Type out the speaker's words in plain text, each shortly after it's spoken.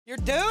You're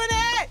doing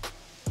it!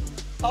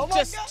 Oh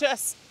my God.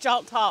 Just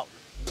don't talk.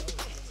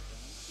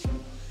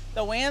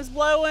 The wind's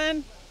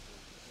blowing.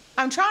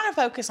 I'm trying to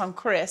focus on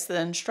Chris,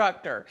 the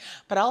instructor,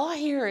 but all I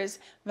hear is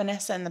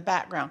Vannessa in the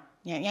background.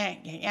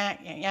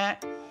 Yeah.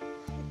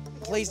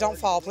 Please don't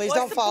fall. Please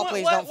don't fall.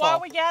 Please don't fall. Why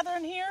are we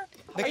gathering here?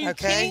 Are you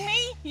kidding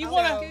me? You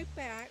want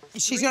to?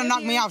 She's gonna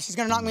knock me off. She's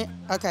gonna knock me.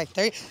 Okay,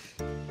 there you.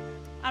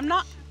 I'm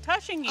not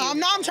touching you. I'm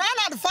trying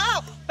not to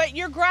fall. But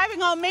you're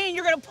grabbing on me and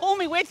you're gonna pull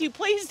me with you.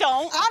 Please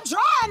don't. I'm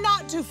trying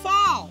not to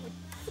fall.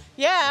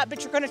 Yeah,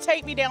 but you're gonna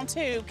take me down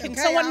too. Can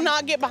someone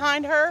not get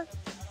behind her?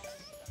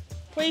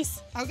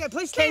 Please. Okay,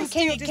 please.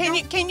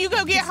 Can you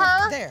go get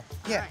her? There.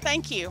 Yeah.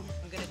 Thank you.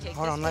 I'm gonna take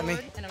Hold on, let me.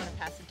 and I'm gonna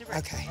pass it to Rick.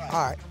 Okay.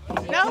 All right.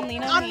 No,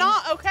 I'm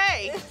not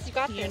okay. You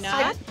got this.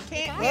 I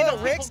can't handle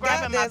Look, Rick's people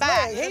got grabbing my this.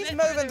 back. Look, he's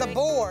moving the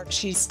board.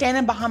 She's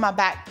standing behind my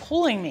back,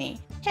 pulling me.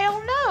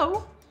 Hell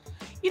no.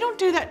 You don't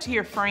do that to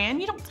your friend.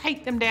 You don't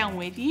take them down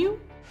with you.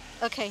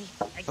 Okay.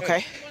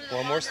 Okay.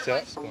 One more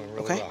step. It's going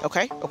really well.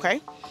 Okay.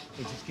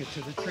 We just get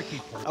to the tricky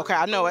part. Okay,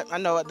 I know it.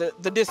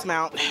 The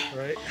dismount.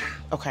 Right.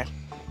 Okay.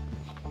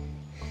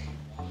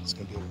 It's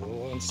gonna be a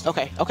little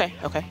unsteady. Okay.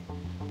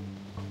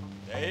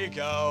 There you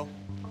go.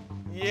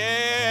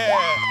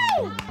 Yeah.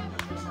 Woo! Woo!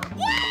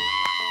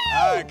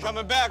 All right,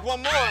 coming back.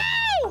 One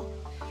more.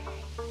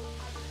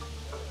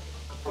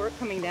 We're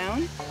coming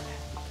down.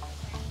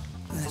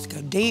 Let's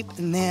go deep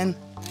and then.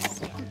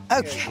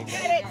 Okay.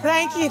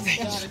 Thank you.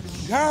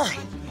 Girl.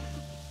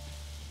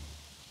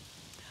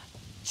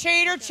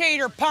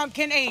 Cheater,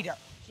 pumpkin eater.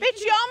 Bitch,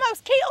 you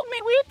almost killed me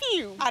with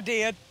you. I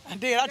did.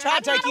 I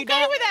tried to take you I'm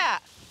down. okay with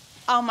that.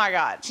 Oh my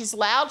God, she's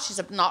loud, she's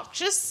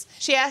obnoxious.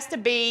 She has to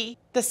be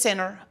the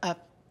center of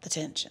the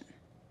tension.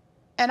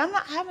 And I'm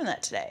not having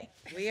that today.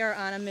 We are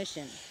on a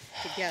mission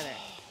together.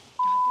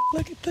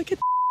 Look at. Nice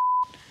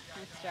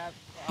job.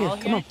 All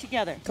unit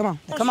together. Come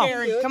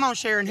on,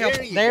 Sharon, help.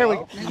 There we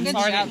go. I'm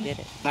sorry you did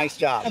it. Nice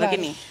job. Look at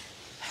me.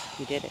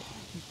 You did it.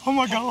 Oh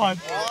my God.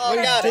 Oh,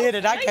 we did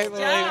it. I can't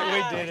believe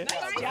it. We did it.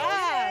 Nice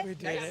job. We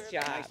did it.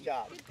 Nice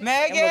job.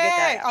 Megan! we'll get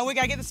that. Oh, we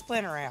gotta get the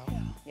splinter out.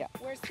 Yeah.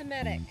 Where's the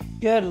medic?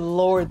 Good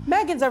Lord.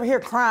 Megan's over here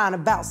crying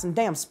about some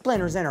damn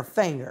splinters in her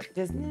finger.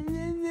 Just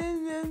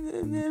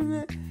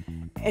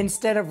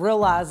instead of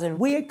realizing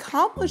we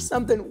accomplished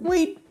something,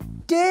 we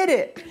did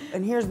it.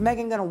 And here's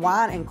Megan gonna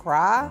whine and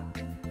cry.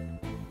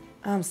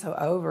 I'm so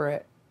over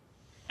it.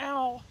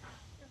 Ow.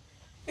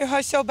 It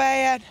hurts so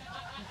bad.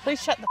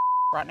 Please shut the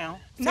right now.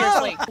 No,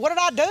 Seriously. what did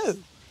I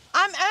do?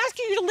 I'm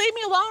asking you to leave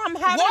me alone. I'm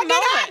having What a did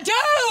I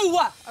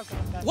moment. do?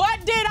 Okay.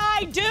 What did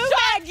I do,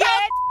 Shut Megan?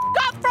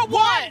 the up for once.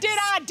 What did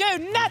I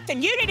do?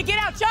 Nothing. You need to get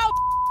out your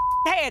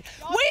head.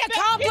 We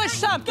accomplished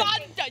something.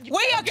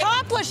 We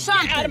accomplished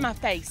something. Get out of my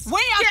face.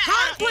 We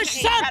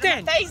accomplished Get out of my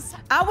something. face.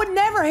 I would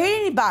never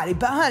hit anybody,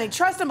 but honey,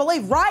 trust and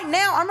believe, right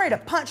now, I'm ready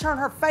to punch her in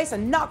her face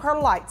and knock her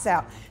lights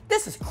out.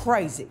 This is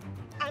crazy.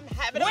 I'm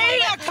having a We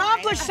moment.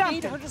 accomplished I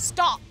need something. her to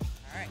stop.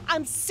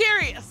 I'm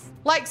serious.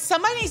 Like,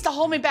 somebody needs to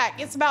hold me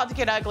back. It's about to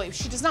get ugly. If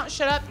she does not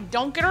shut up,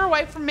 don't get her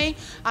away from me.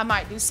 I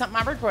might do something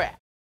I regret.